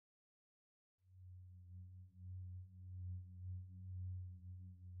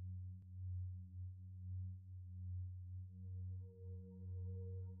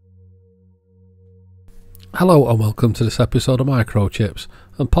Hello and welcome to this episode of Microchips,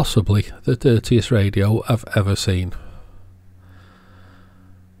 and possibly the dirtiest radio I've ever seen.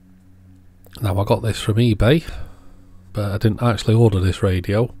 Now, I got this from eBay, but I didn't actually order this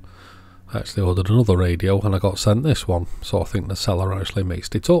radio. I actually ordered another radio and I got sent this one, so I think the seller actually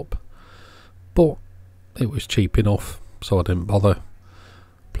mixed it up. But it was cheap enough, so I didn't bother.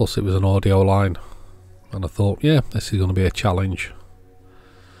 Plus it was an Audioline, and I thought, yeah, this is going to be a challenge.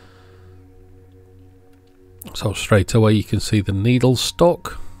 So straight away you can see the needle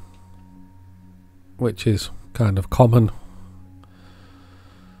stuck, which is kind of common.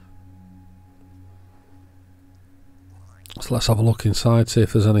 So let's have a look inside, see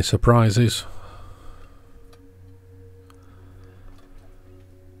if there's any surprises.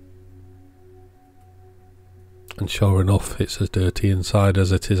 And sure enough, it's as dirty inside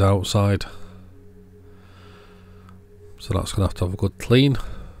as it is outside. So that's going to have a good clean.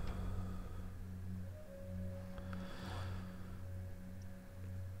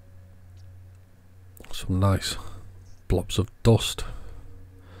 Some nice blobs of dust,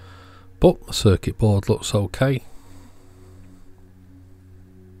 but the circuit board looks okay.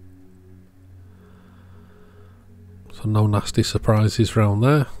 So no nasty surprises around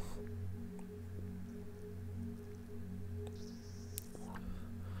there.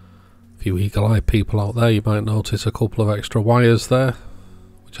 A few eagle-eyed people out there, you might notice a couple of extra wires there,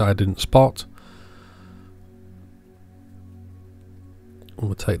 which I didn't spot. And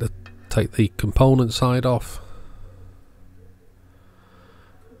we'll take the component side off.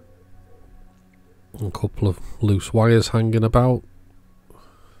 A couple of loose wires hanging about.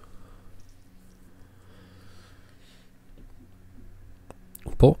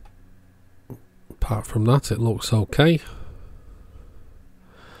 But apart from that, it looks okay.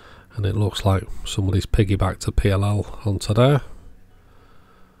 And it looks like somebody's piggybacked a PLL onto there.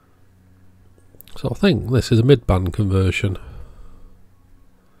 So I think this is a mid-band conversion.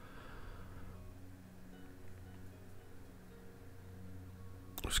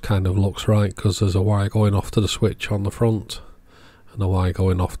 Which kind of looks right because there's a wire going off to the switch on the front and a wire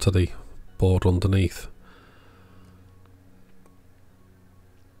going off to the board underneath.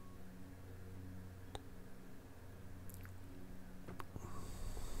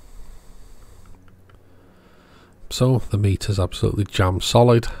 So the meter's absolutely jam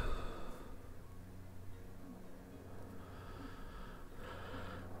solid.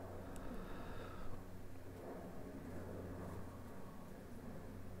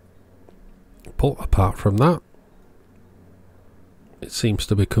 But apart from that, it seems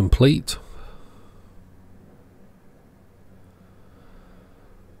to be complete.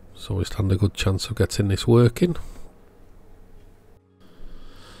 So we stand a good chance of getting this working.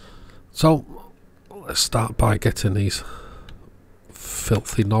 So let's start by getting these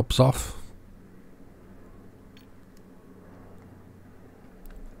filthy knobs off.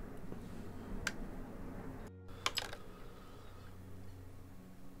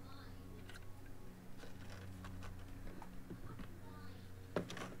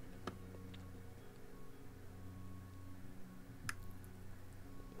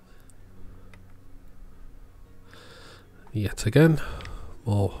 Yet again,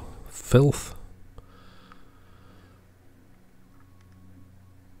 more filth.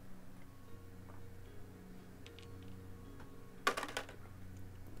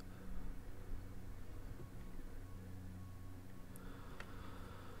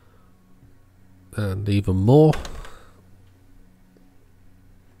 And even more.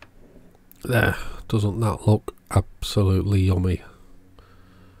 There, doesn't that look absolutely yummy?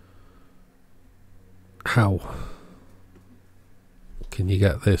 How can you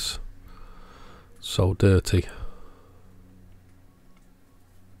get this so dirty?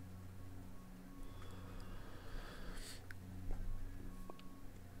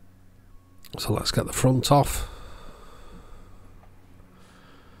 So let's get the front off.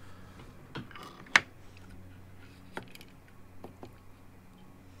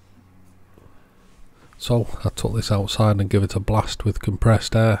 So I took this outside and give it a blast with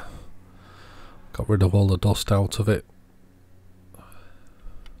compressed air. Got rid of all the dust out of it.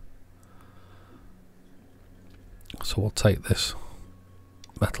 So we'll take this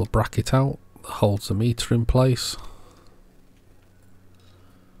metal bracket out that holds the meter in place.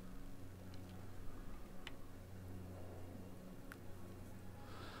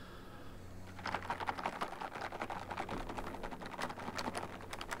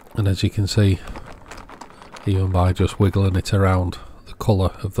 And as you can see, even by just wiggling it around, the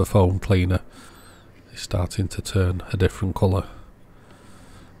colour of the foam cleaner is starting to turn a different colour.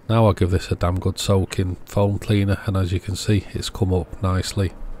 Now I'll give this a damn good soak in foam cleaner, and as you can see, it's come up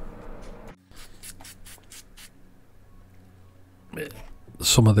nicely.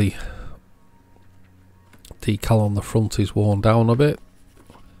 some of the decal on the front is worn down a bit.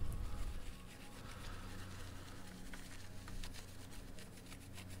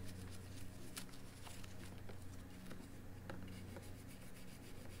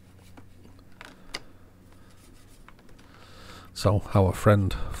 So our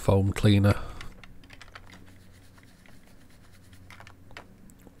friend foam cleaner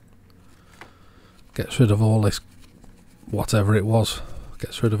gets rid of all this, whatever it was,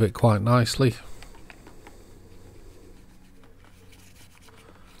 gets rid of it quite nicely.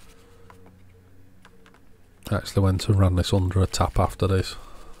 I actually went and ran this under a tap after this.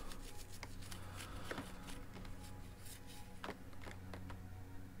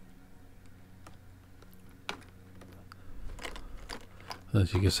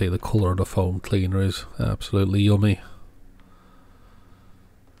 As you can see, the colour of the foam cleaner is absolutely yummy.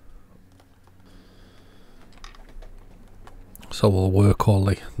 So we'll work all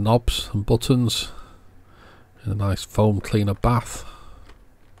the knobs and buttons in a nice foam cleaner bath.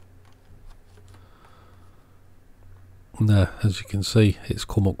 And there, as you can see, it's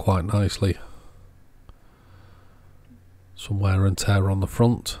come up quite nicely. Some wear and tear on the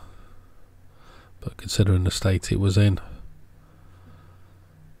front, but considering the state it was in,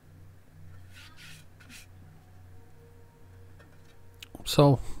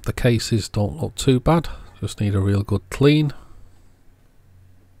 so the cases don't look too bad, just need a real good clean.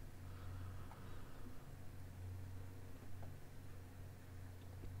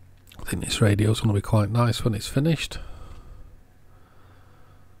 I think this radio is going to be quite nice when it's finished.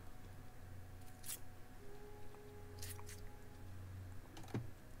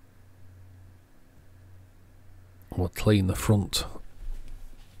 We'll clean the front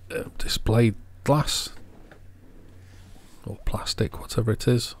display glass or plastic, whatever it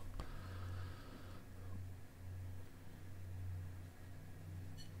is.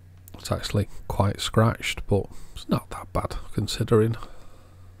 It's actually quite scratched, but it's not that bad considering.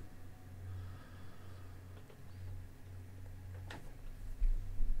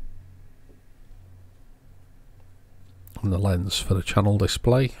 And the lens for the channel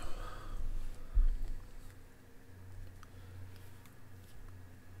display.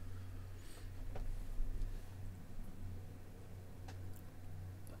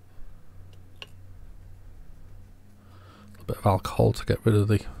 A bit of alcohol to get rid of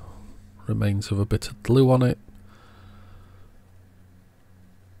the remains of a bit of glue on it.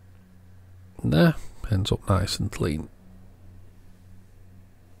 And there, ends up nice and clean.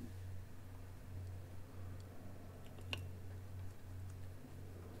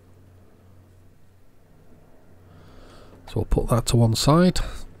 So we'll put that to one side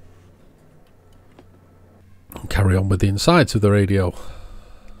and carry on with the insides of the radio.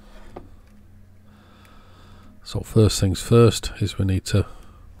 So first things first is we need to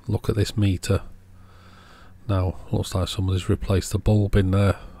look at this meter. Now looks like somebody's replaced the bulb in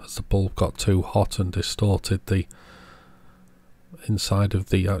there, as the bulb got too hot and distorted the inside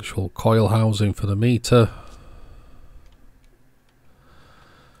of the actual coil housing for the meter.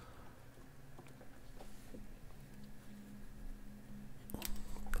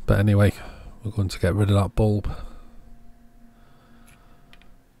 But anyway, we're going to get rid of that bulb,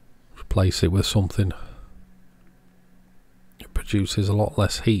 replace it with something that produces a lot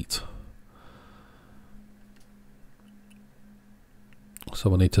less heat. So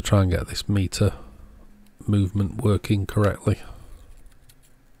we need to try and get this meter movement working correctly.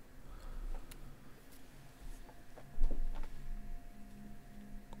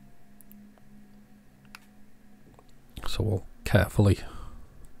 So we'll carefully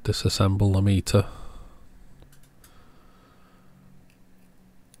disassemble the meter.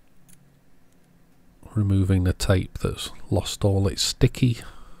 Removing the tape that's lost all its sticky.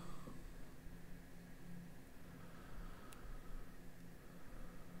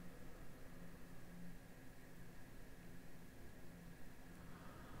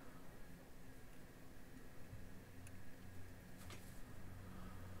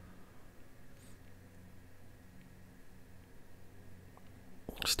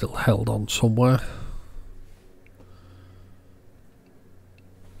 Still held on somewhere.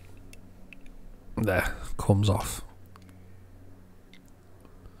 There, comes off.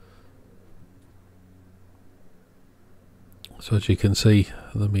 So as you can see,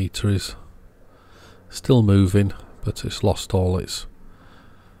 the meter is still moving, but it's lost all its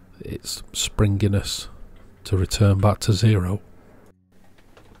springiness to return back to zero.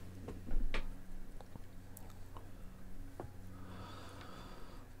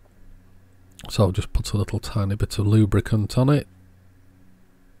 So I'll just put a little tiny bit of lubricant on it.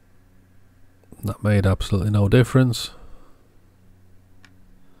 That made absolutely no difference.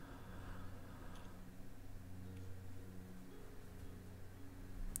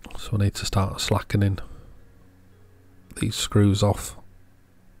 So I need to start slackening these screws off.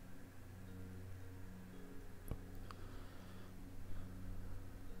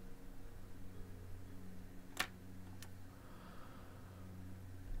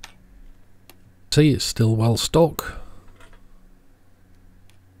 See, it's still well stuck.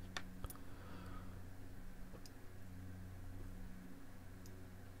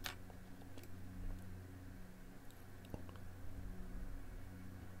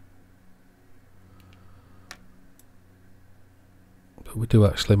 But we do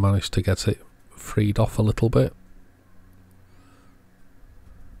actually manage to get it freed off a little bit.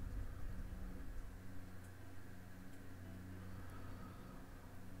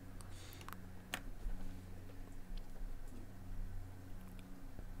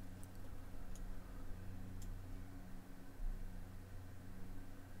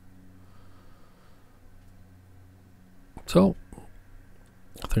 So,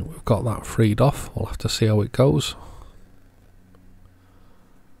 I think we've got that freed off. We'll have to see how it goes.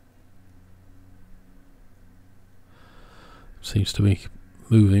 Seems to be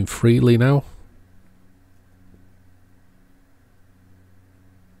moving freely now.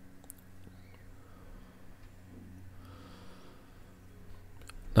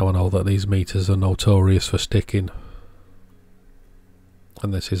 Now I know that these meters are notorious for sticking,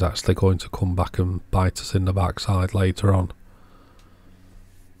 and this is actually going to come back and bite us in the backside later on.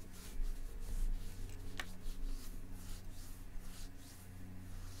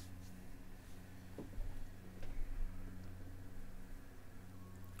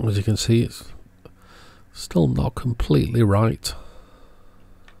 As you can see, it's still not completely right.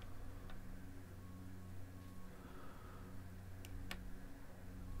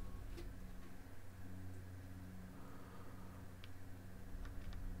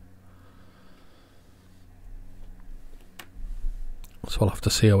 So I'll have to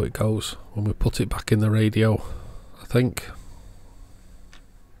see how it goes when we put it back in the radio, I think.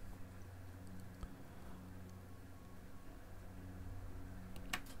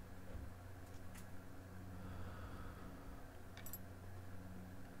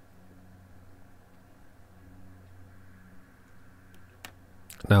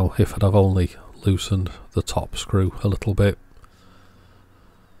 Now, if I'd have only loosened the top screw a little bit,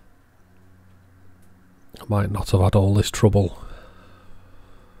 I might not have had all this trouble.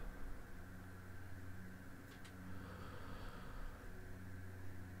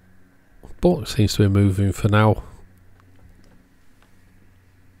 But it seems to be moving for now.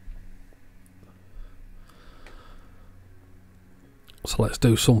 So let's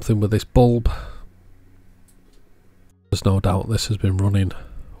do something with this bulb. There's no doubt this has been running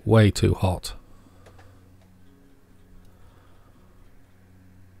way too hot.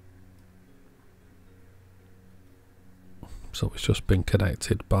 So it's just been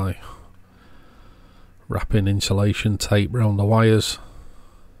connected by wrapping insulation tape around the wires.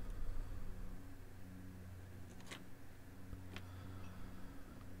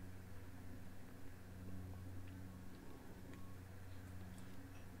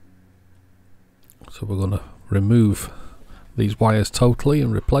 So we're going to remove these wires totally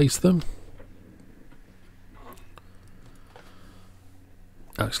and replace them.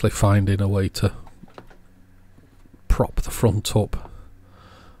 Actually finding a way to prop the front up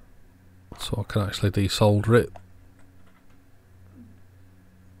so I can actually desolder it.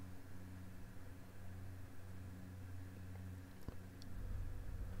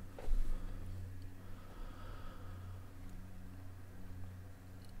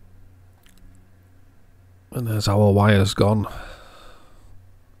 And there's our wires gone.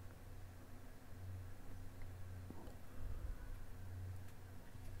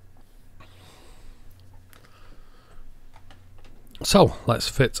 So let's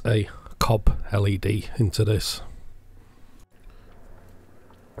fit a cob LED into this.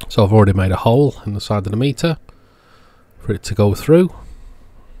 So I've already made a hole in the side of the meter for it to go through.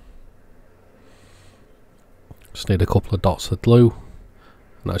 Just need a couple of dots of glue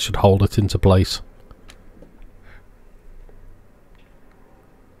and that should hold it into place.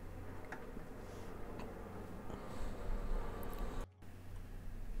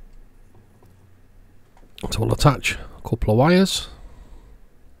 So we'll attach a couple of wires.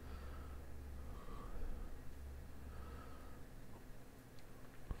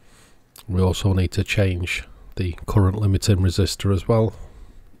 We also need to change the current limiting resistor as well,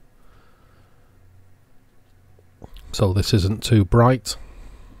 so this isn't too bright.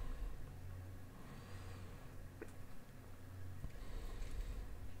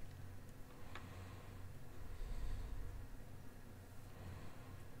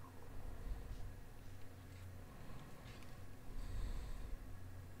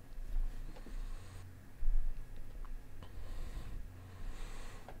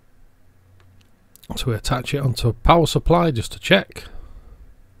 So we attach it onto a power supply just to check,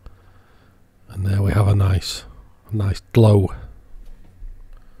 and there we have a nice glow.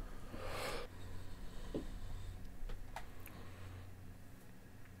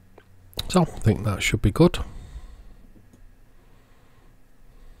 So I think that should be good.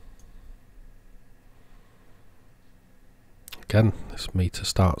 Again, this meter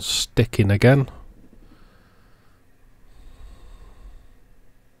starts sticking again.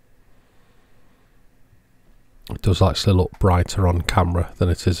 It does actually look brighter on camera than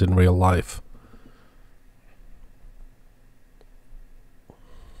it is in real life.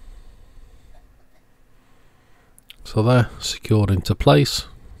 So they're secured into place.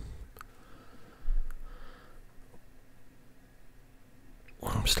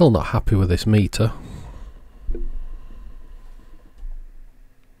 I'm still not happy with this meter.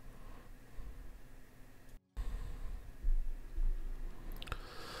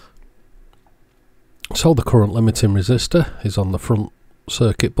 So the current limiting resistor is on the front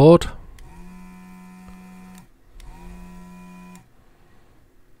circuit board.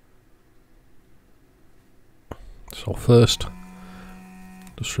 So first,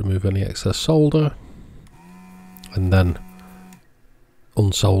 just remove any excess solder, and then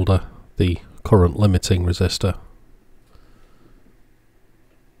unsolder the current limiting resistor.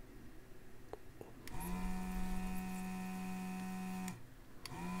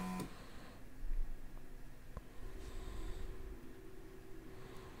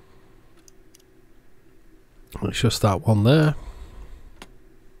 It's just that one there.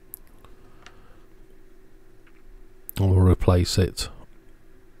 And we'll replace it.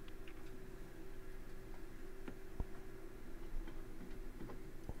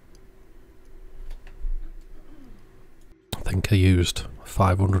 I think I used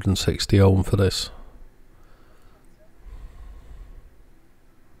 560 ohm for this.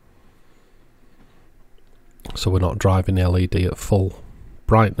 So we're not driving the LED at full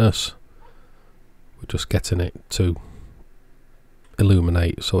brightness. We're just getting it to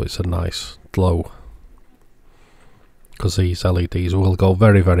illuminate so it's a nice glow, because these LEDs will go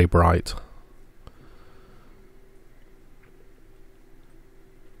very, very bright.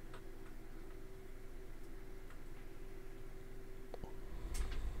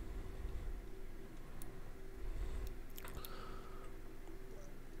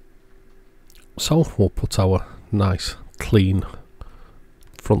 So we'll put our nice clean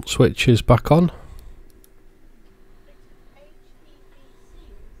front switches back on.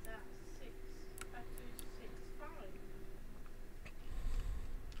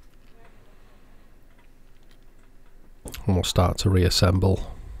 And we'll start to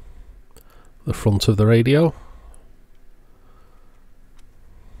reassemble the front of the radio.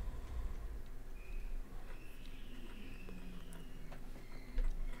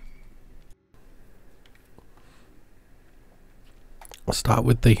 I'll start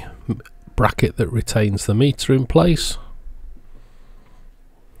with the bracket that retains the meter in place.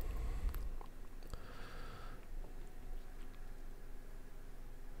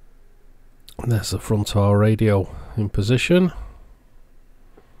 And there's the front of our radio in position.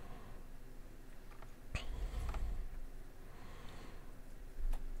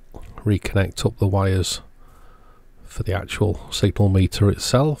 Reconnect up the wires for the actual signal meter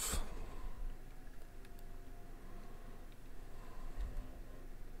itself.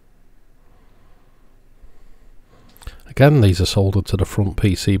 Again, these are soldered to the front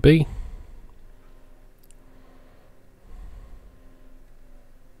PCB.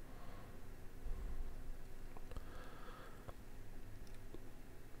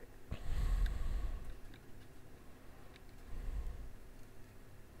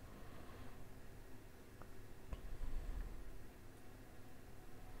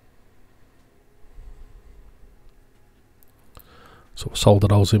 So we'll solder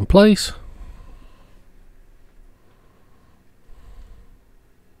those in place.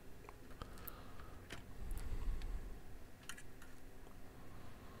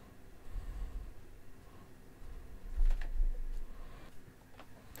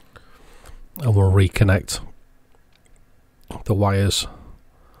 And we'll reconnect the wires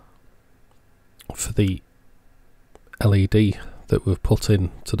for the LED that we've put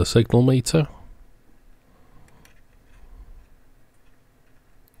in to the signal meter.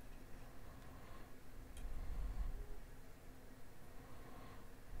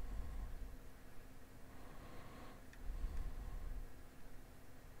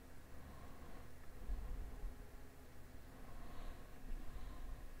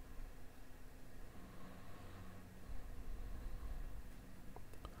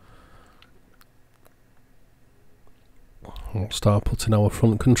 We'll start putting our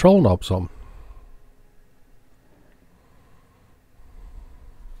front control knobs on.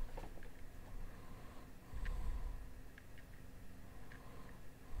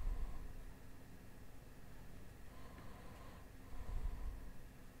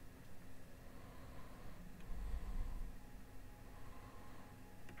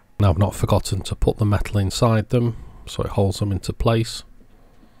 Now I've not forgotten to put the metal inside them so it holds them into place.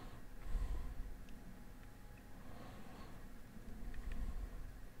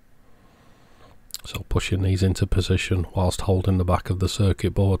 So pushing these into position whilst holding the back of the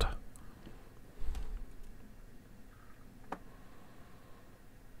circuit board.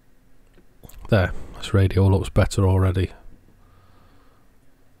 There, this radio looks better already.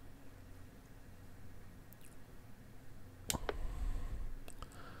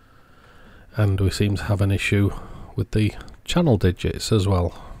 And we seem to have an issue with the channel digits as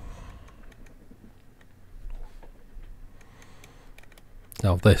well.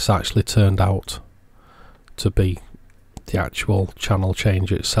 Now this actually turned out to be the actual channel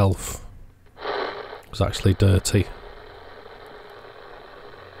change itself. It was actually dirty.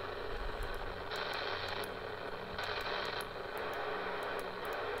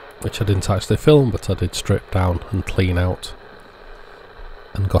 Which I didn't actually film, but I did strip down and clean out.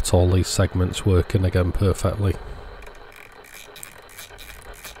 And got all these segments working again perfectly.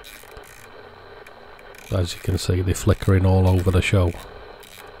 As you can see, they're flickering all over the show.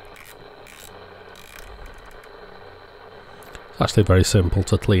 It's actually very simple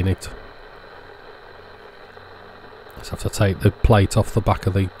to clean it. Just have to take the plate off the back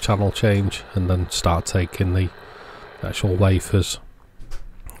of the channel change and then start taking the actual wafers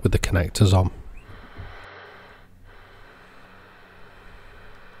with the connectors on.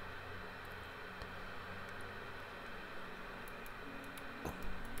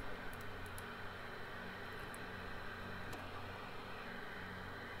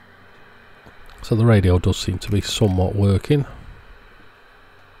 So the radio does seem to be somewhat working.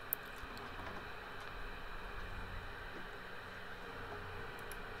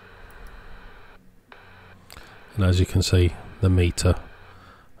 And as you can see, the meter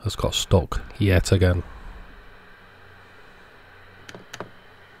has got stuck yet again.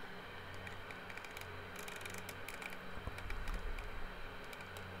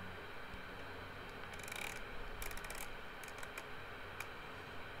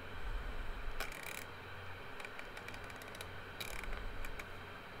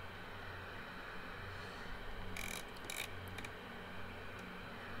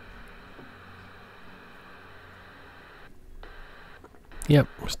 Yep,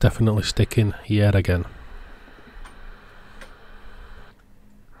 it's definitely sticking yet again.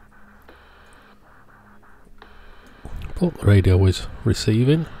 But the radio is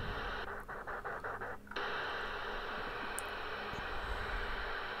receiving.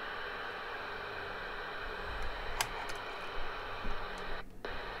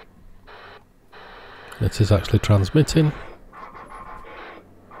 It is actually transmitting.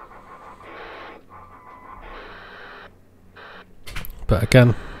 But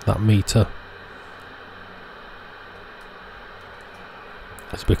again, that meter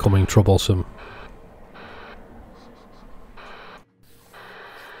is becoming troublesome.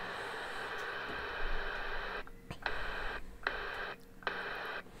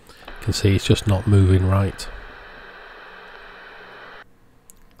 You can see it's just not moving right.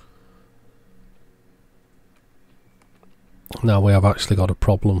 Now we have actually got a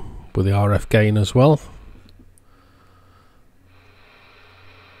problem with the RF gain as well.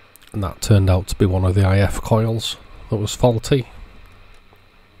 And that turned out to be one of the IF coils that was faulty.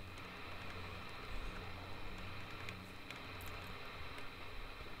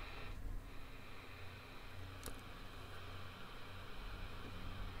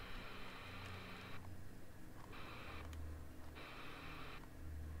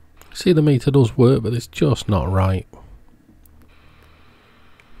 See, the meter does work, but it's just not right.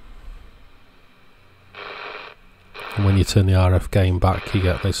 And when you turn the RF gain back, you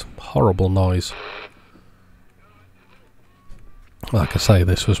get this horrible noise. Like I say,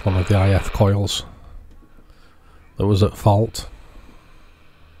 this was one of the IF coils that was at fault.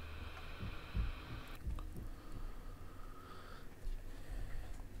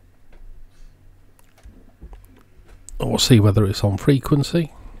 We'll see whether it's on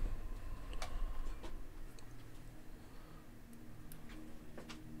frequency.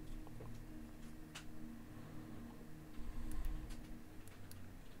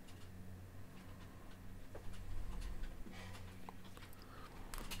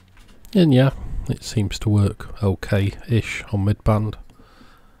 And yeah, it seems to work okay-ish on mid-band,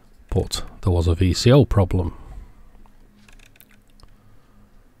 but there was a VCO problem.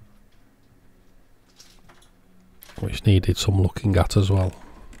 Which needed some looking at as well.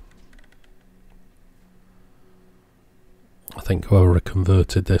 I think whoever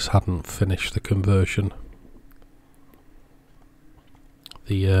converted this hadn't finished the conversion.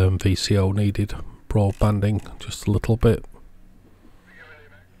 The VCO needed broadbanding just a little bit.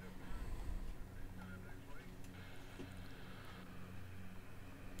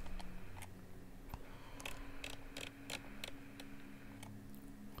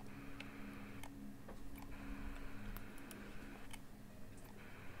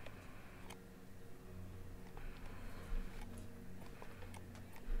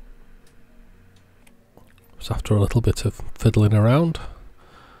 So after a little bit of fiddling around,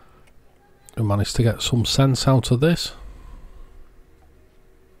 we managed to get some sense out of this.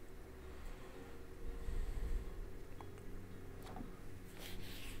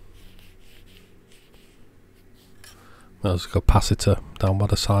 There's a capacitor down by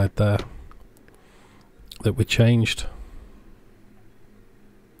the side there that we changed.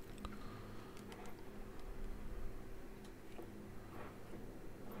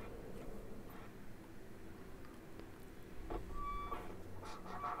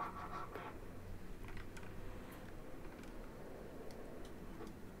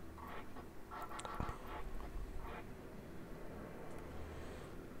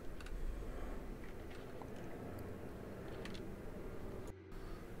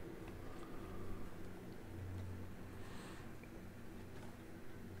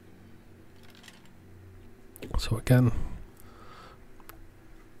 So again,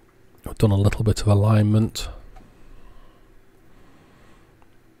 I've done a little bit of alignment.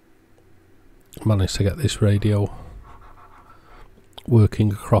 Managed to get this radio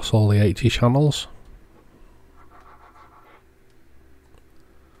working across all the 80 channels.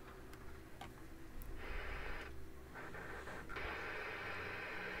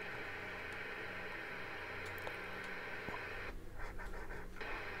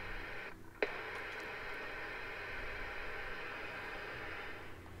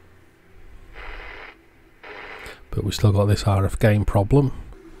 But we still got this RF gain problem.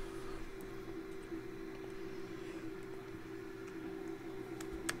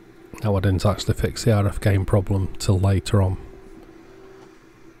 Now I didn't actually fix the RF gain problem till later on.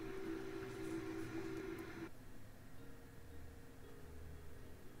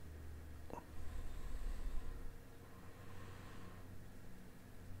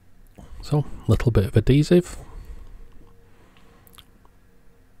 So, a little bit of adhesive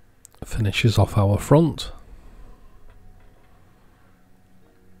finishes off our front.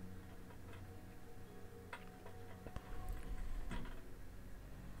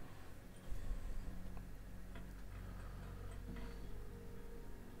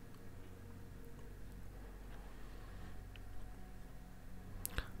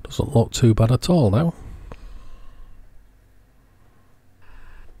 Doesn't look too bad at all now.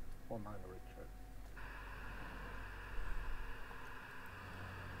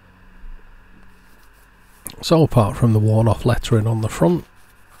 So apart from the worn off lettering on the front,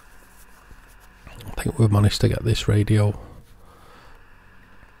 I think we've managed to get this radio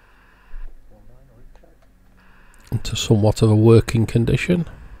into somewhat of a working condition.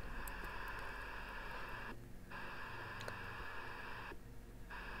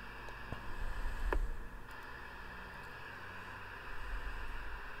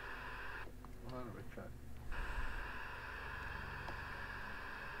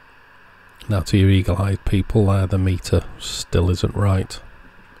 Now to your eagle-eyed people there, the meter still isn't right.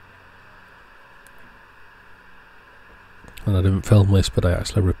 And I didn't film this, but I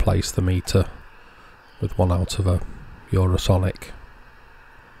actually replaced the meter with one out of a Eurosonic,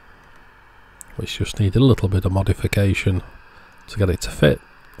 which just needed a little bit of modification to get it to fit,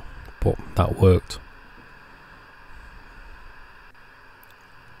 but that worked.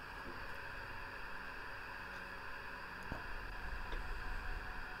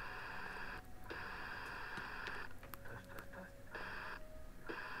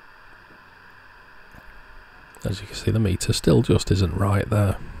 As you can see, the meter still just isn't right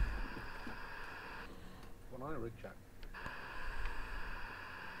there.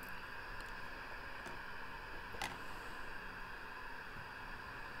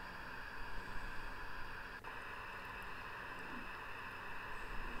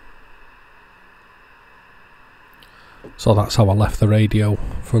 So that's how I left the radio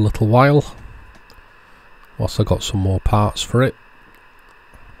for a little while, whilst I got some more parts for it.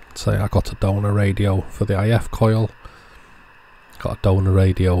 Say I got a donor radio for the IF coil, got a donor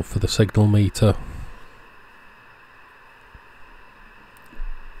radio for the signal meter,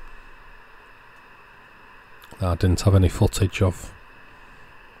 I didn't have any footage of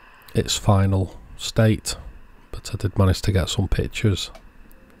its final state, but I did manage to get some pictures.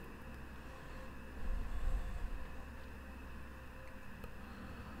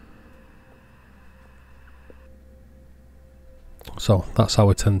 So that's how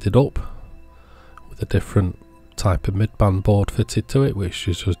it ended up, with a different type of mid-band board fitted to it, which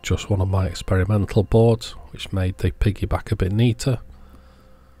is just one of my experimental boards, which made the piggyback a bit neater.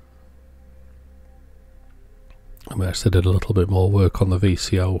 And we actually did a little bit more work on the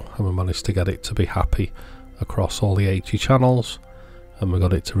VCO, and we managed to get it to be happy across all the 80 channels, and we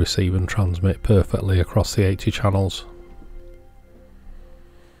got it to receive and transmit perfectly across the 80 channels.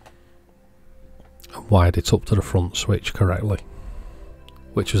 And wired it up to the front switch correctly,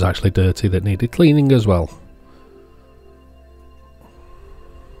 which was actually dirty, that needed cleaning as well.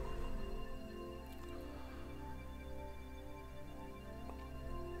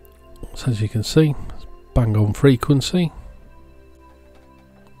 So as you can see, bang on frequency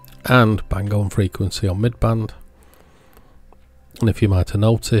and bang on frequency on midband. And if you might have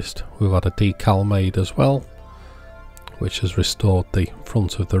noticed, we've had a decal made as well, which has restored the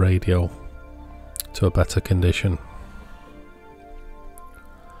front of the radio to a better condition.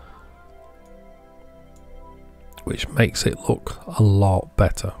 Which makes it look a lot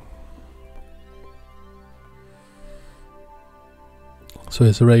better. So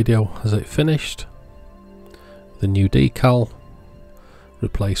here's the radio as it finished. The new decal,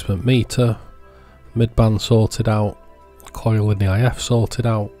 replacement meter, midband sorted out, coil in the IF sorted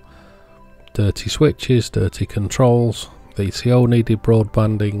out, dirty switches, dirty controls, VCO needed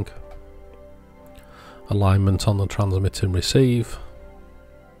broadbanding, alignment on the transmit and receive,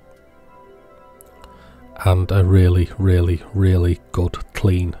 and a really good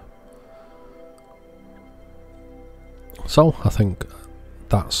clean. So I think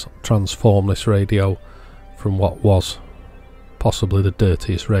that's transformed this radio from what was possibly the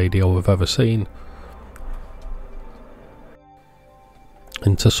dirtiest radio I've ever seen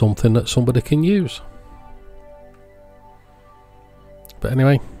into something that somebody can use. But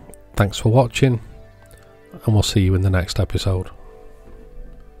anyway, thanks for watching, and we'll see you in the next episode.